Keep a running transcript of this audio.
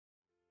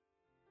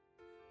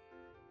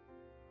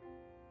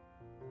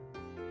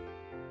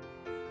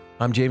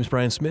I'm James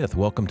Bryan Smith.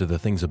 Welcome to the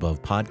Things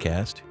Above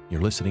podcast.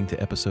 You're listening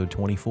to episode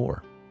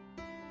 24.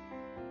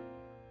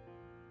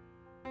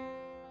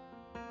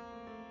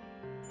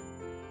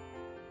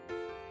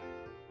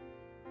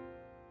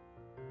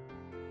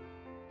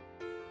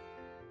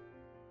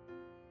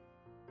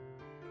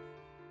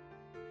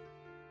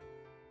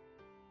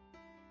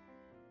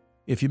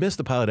 If you missed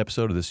the pilot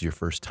episode or this is your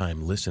first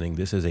time listening,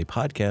 this is a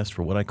podcast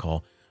for what I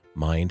call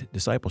mind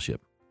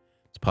discipleship.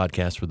 It's a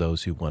podcast for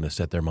those who want to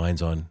set their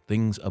minds on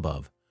things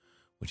above,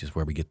 which is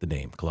where we get the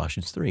name,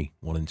 Colossians 3,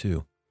 1 and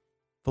 2.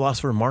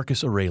 Philosopher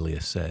Marcus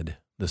Aurelius said,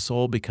 "The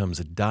soul becomes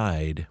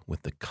dyed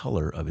with the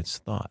color of its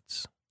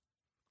thoughts."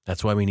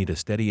 That's why we need a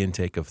steady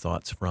intake of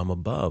thoughts from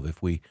above.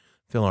 If we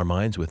fill our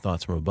minds with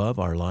thoughts from above,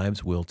 our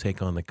lives will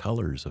take on the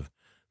colors of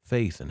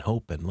faith and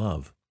hope and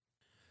love.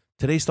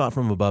 Today's thought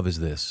from above is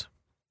this: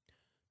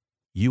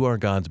 you are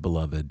God's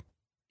beloved,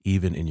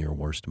 even in your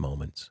worst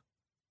moments.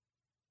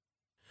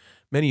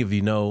 Many of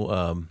you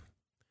know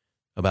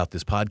about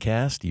this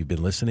podcast. You've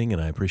been listening,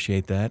 and I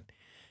appreciate that.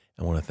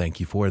 I want to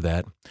thank you for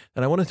that.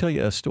 And I want to tell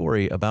you a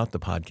story about the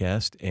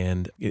podcast,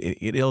 and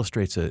it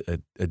illustrates a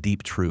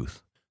deep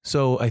truth.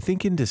 So I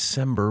think in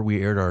December,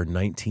 we aired our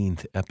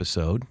 19th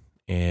episode,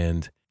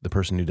 and the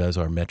person who does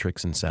our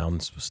metrics and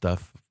sounds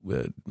stuff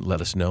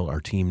let us know,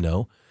 our team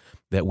know,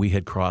 that we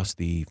had crossed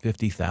the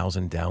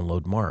 50,000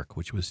 download mark,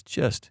 which was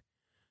just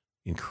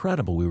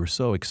incredible. We were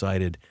so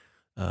excited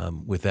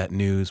with that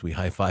news. We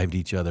high-fived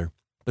each other.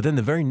 But then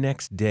the very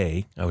next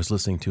day, I was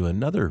listening to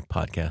another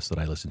podcast that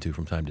I listen to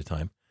from time to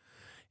time.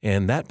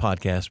 And that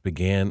podcast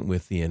began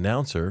with the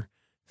announcer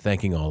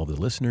thanking all of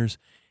the listeners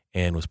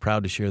and was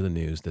proud to share the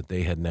news that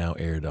they had now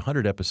aired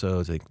 100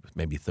 episodes, I think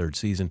maybe third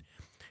season,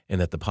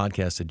 and that the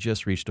podcast had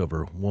just reached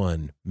over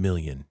 1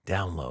 million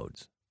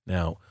downloads.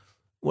 Now,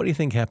 what do you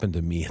think happened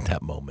to me at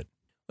that moment?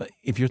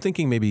 If you're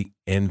thinking maybe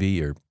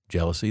envy or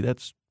jealousy,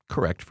 that's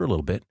correct for a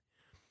little bit.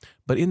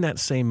 But in that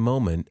same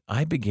moment,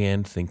 I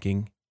began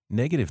thinking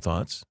negative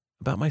thoughts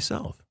about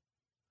myself.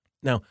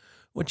 Now,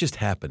 what just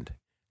happened?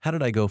 How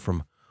did I go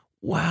from,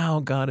 wow,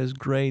 God is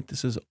great,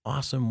 this is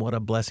awesome, what a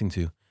blessing,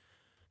 to,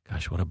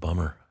 gosh, what a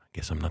bummer, I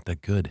guess I'm not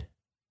that good?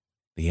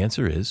 The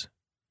answer is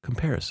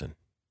comparison.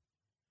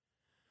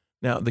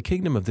 Now, the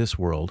kingdom of this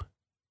world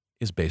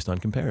is based on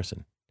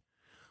comparison.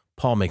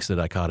 Paul makes the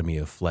dichotomy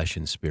of flesh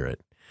and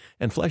spirit.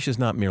 And flesh is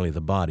not merely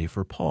the body.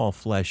 For Paul,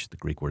 flesh, the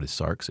Greek word is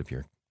sarx, if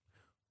you're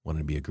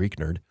wanting to be a Greek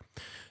nerd.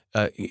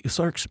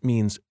 Sarx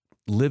means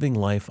living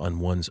life on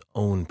one's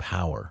own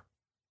power,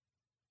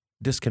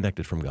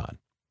 disconnected from God.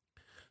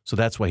 So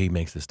that's why he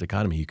makes this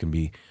dichotomy. You can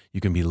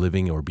be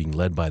living or being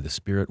led by the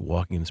Spirit,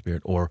 walking in the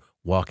Spirit, or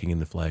walking in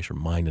the flesh or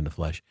mind in the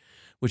flesh,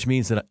 which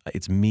means that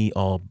it's me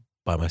all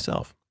by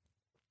myself.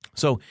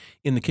 So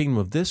in the kingdom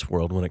of this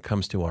world, when it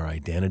comes to our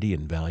identity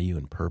and value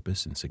and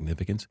purpose and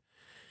significance,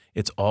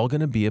 it's all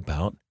going to be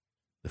about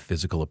the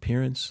physical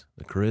appearance,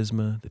 the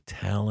charisma, the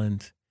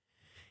talent,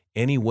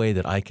 any way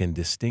that I can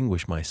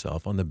distinguish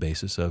myself on the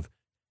basis of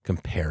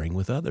comparing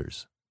with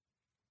others.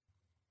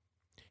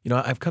 You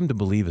know, I've come to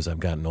believe as I've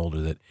gotten older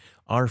that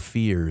our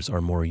fears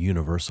are more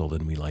universal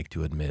than we like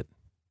to admit.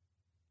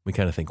 We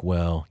kind of think,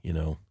 well, you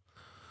know,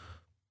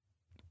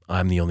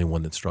 I'm the only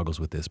one that struggles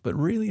with this. But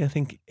really, I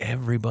think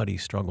everybody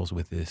struggles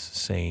with this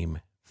same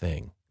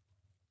thing.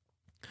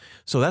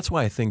 So that's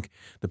why I think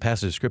the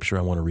passage of Scripture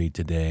I want to read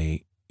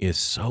today is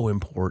so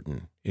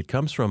important. It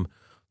comes from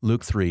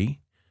Luke 3,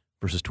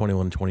 verses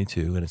 21 and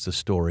 22, and it's the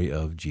story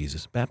of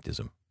Jesus'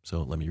 baptism.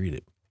 So let me read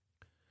it.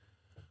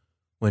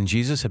 When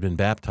Jesus had been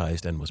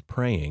baptized and was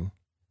praying,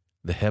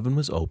 the heaven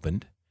was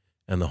opened,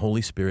 and the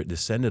Holy Spirit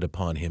descended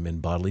upon him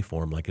in bodily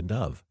form like a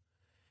dove.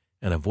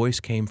 And a voice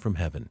came from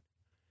heaven,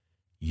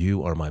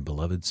 "You are my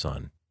beloved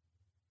Son.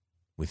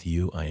 With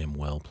you I am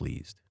well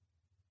pleased."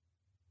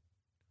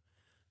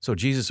 So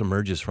Jesus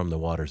emerges from the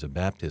waters of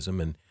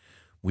baptism, and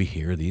we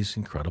hear these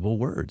incredible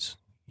words.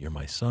 You're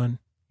my Son,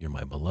 you're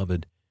my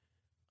beloved,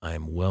 I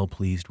am well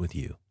pleased with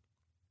you.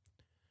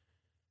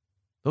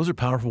 Those are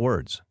powerful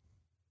words.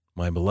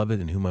 My beloved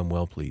in whom I'm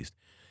well pleased.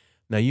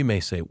 Now you may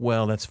say,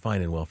 well, that's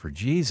fine and well for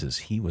Jesus.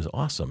 He was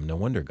awesome. No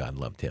wonder God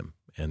loved him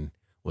and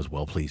was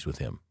well pleased with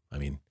him. I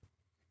mean,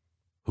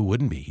 who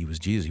wouldn't be? He was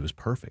Jesus. He was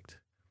perfect.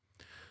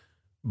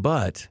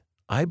 But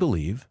I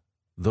believe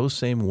those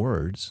same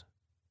words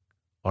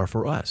are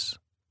for us.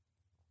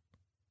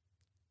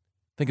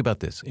 Think about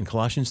this. In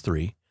Colossians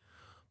 3,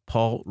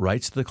 Paul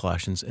writes to the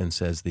Colossians and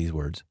says these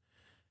words,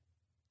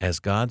 "As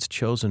God's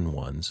chosen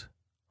ones,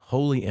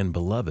 holy and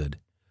beloved,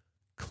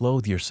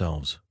 clothe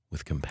yourselves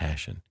with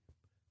compassion."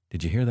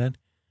 Did you hear that?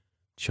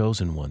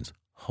 Chosen ones,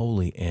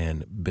 holy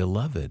and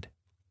beloved.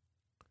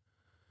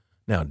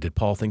 Now, did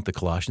Paul think the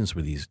Colossians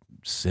were these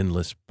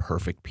sinless,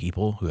 perfect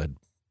people who had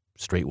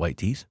straight white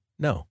teeth?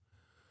 No.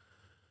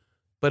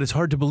 But it's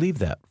hard to believe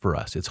that for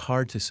us. It's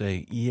hard to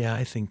say, yeah,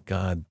 I think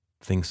God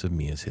thinks of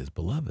me as his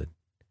beloved.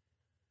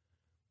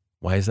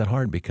 Why is that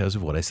hard? Because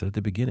of what I said at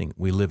the beginning.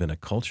 We live in a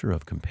culture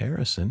of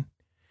comparison,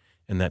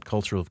 and that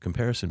culture of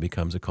comparison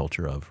becomes a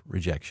culture of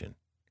rejection.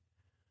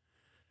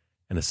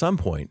 And at some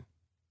point,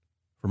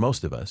 for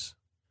most of us,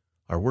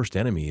 our worst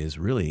enemy is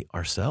really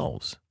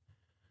ourselves.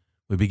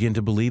 We begin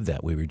to believe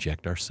that. We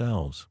reject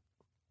ourselves.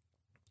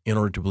 In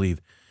order to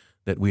believe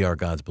that we are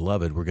God's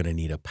beloved, we're going to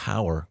need a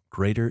power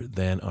greater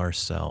than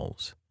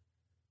ourselves.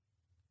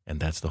 And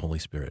that's the Holy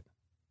Spirit.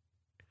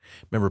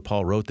 Remember,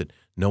 Paul wrote that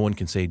no one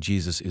can say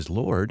Jesus is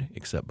Lord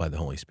except by the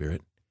Holy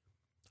Spirit.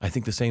 I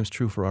think the same is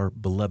true for our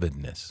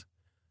belovedness.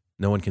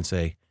 No one can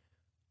say,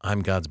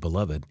 I'm God's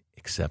beloved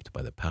except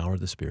by the power of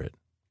the Spirit.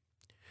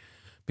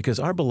 Because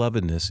our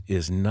belovedness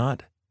is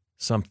not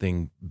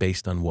something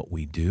based on what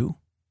we do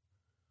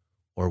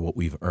or what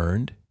we've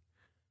earned.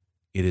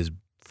 It is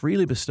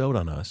freely bestowed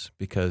on us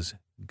because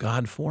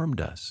God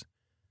formed us,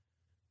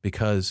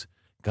 because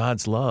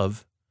God's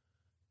love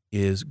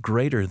is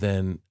greater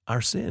than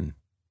our sin,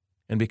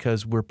 and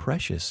because we're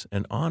precious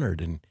and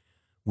honored, and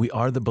we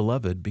are the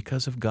beloved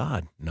because of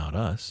God, not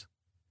us.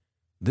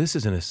 This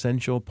is an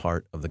essential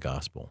part of the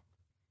gospel.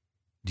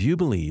 Do you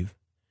believe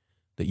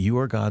that you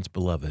are God's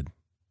beloved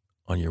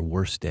on your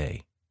worst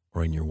day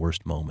or in your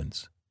worst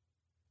moments?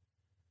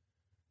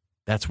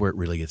 That's where it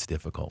really gets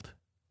difficult.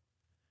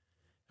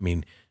 I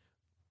mean,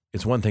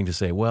 it's one thing to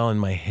say, well, in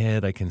my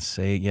head I can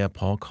say, yeah,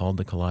 Paul called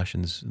the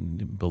Colossians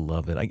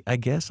beloved. I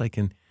guess I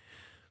can,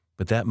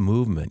 but that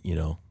movement,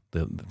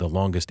 the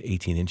longest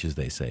 18 inches,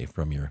 they say,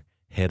 from your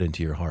head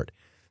into your heart,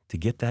 to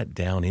get that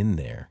down in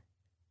there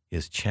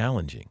is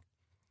challenging.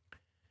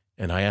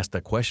 And I asked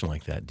that question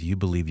like that, do you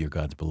believe you're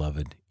God's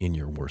beloved in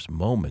your worst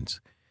moments?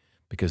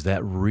 Because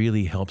that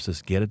really helps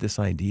us get at this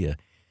idea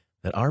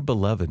that our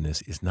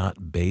belovedness is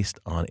not based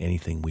on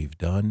anything we've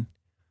done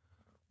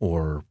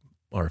or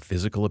our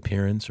physical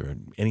appearance or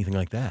anything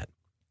like that.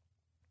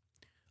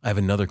 I have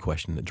another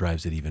question that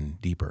drives it even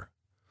deeper.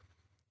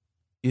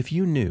 If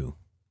you knew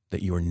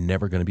that you were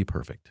never going to be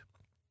perfect,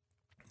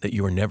 that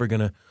you were never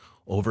going to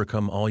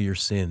overcome all your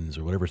sins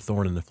or whatever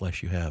thorn in the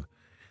flesh you have,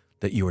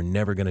 that you are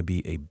never going to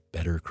be a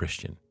better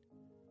Christian,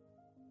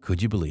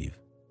 could you believe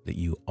that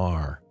you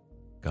are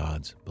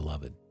God's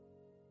beloved?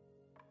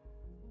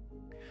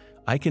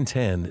 I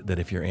contend that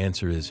if your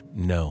answer is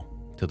no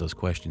to those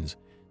questions,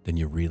 then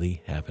you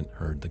really haven't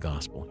heard the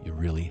gospel. You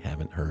really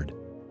haven't heard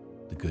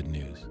the good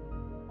news.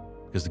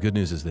 Because the good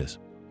news is this: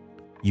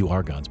 you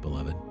are God's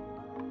beloved.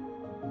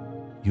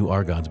 You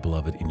are God's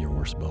beloved in your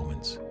worst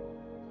moments.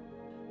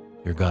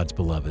 You're God's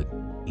beloved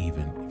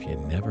even if you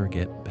never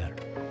get better.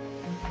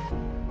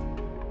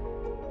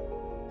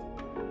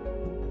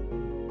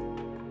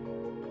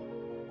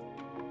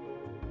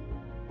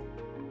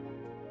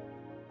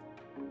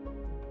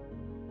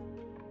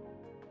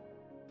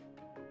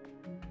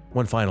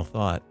 One final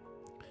thought.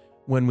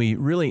 When we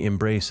really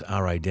embrace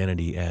our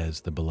identity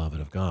as the beloved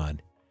of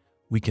God,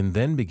 we can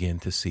then begin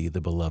to see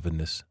the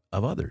belovedness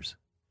of others.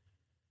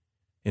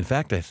 In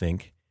fact, I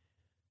think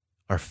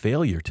our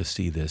failure to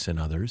see this in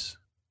others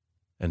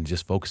and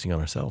just focusing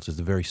on ourselves is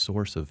the very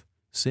source of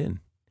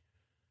sin.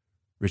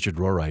 Richard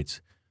Rohr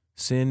writes,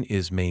 sin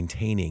is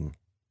maintaining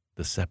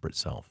the separate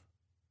self.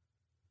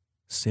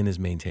 Sin is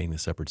maintaining the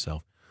separate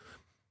self.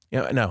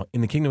 Now,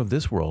 in the kingdom of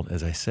this world,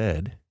 as I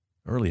said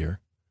earlier,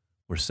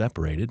 we're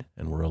separated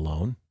and we're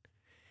alone.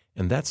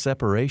 And that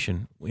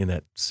separation in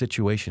that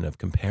situation of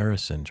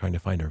comparison, trying to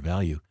find our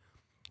value,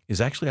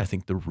 is actually, I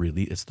think,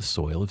 it's the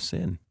soil of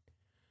sin.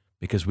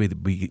 Because we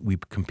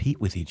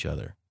compete with each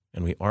other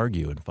and we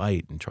argue and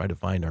fight and try to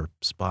find our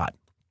spot.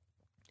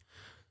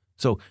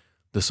 So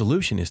the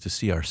solution is to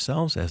see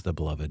ourselves as the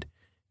beloved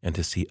and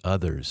to see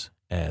others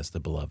as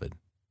the beloved.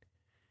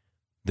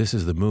 This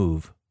is the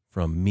move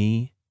from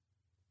me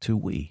to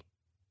we.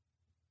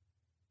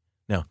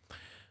 Now,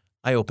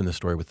 I opened the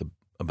story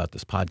about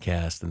this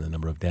podcast and the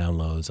number of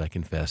downloads. I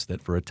confess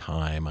that for a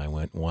time I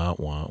went wah,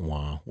 wah,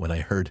 wah when I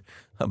heard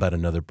about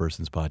another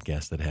person's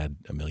podcast that had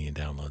 1 million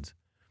downloads.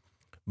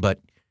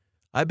 But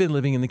I've been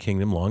living in the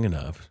kingdom long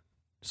enough,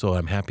 so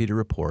I'm happy to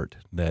report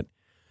that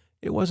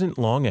it wasn't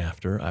long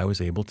after I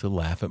was able to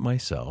laugh at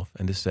myself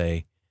and to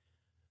say,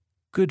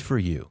 good for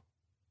you,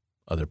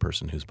 other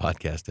person whose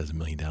podcast has 1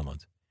 million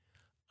downloads.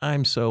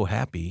 I'm so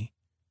happy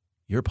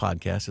your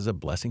podcast is a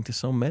blessing to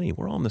so many.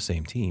 We're all on the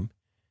same team.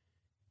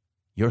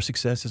 Your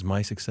success is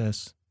my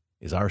success,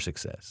 is our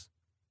success.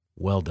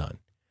 Well done.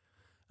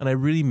 And I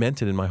really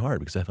meant it in my heart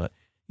because I thought,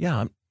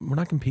 we're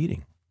not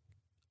competing.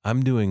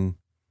 I'm doing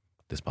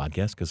this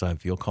podcast because I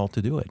feel called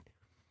to do it.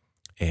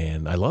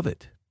 And I love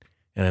it.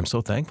 And I'm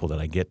so thankful that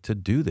I get to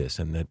do this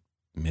and that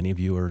many of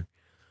you are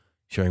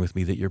sharing with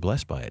me that you're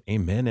blessed by it.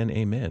 Amen and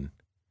amen.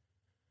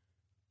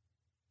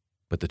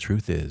 But the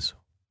truth is,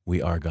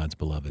 we are God's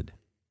beloved.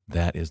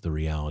 That is the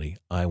reality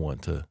I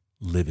want to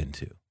live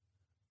into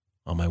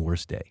on my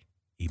worst day,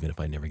 even if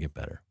I never get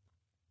better.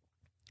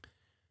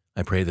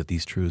 I pray that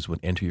these truths would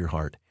enter your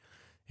heart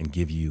and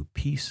give you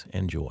peace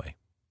and joy.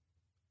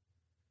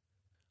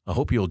 I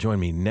hope you'll join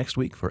me next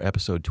week for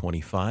episode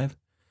 25.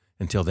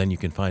 Until then, you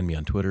can find me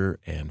on Twitter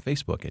and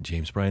Facebook at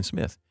James Bryan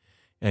Smith.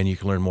 And you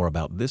can learn more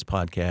about this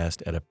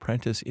podcast at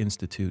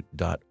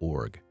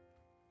apprenticeinstitute.org.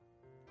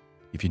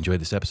 If you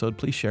enjoyed this episode,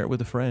 please share it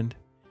with a friend.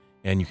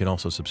 And you can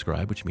also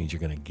subscribe, which means you're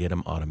going to get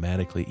them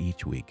automatically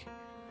each week.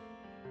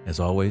 As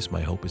always,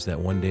 my hope is that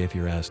one day if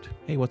you're asked,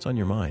 hey, what's on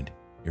your mind?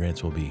 Your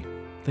answer will be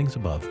things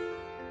above.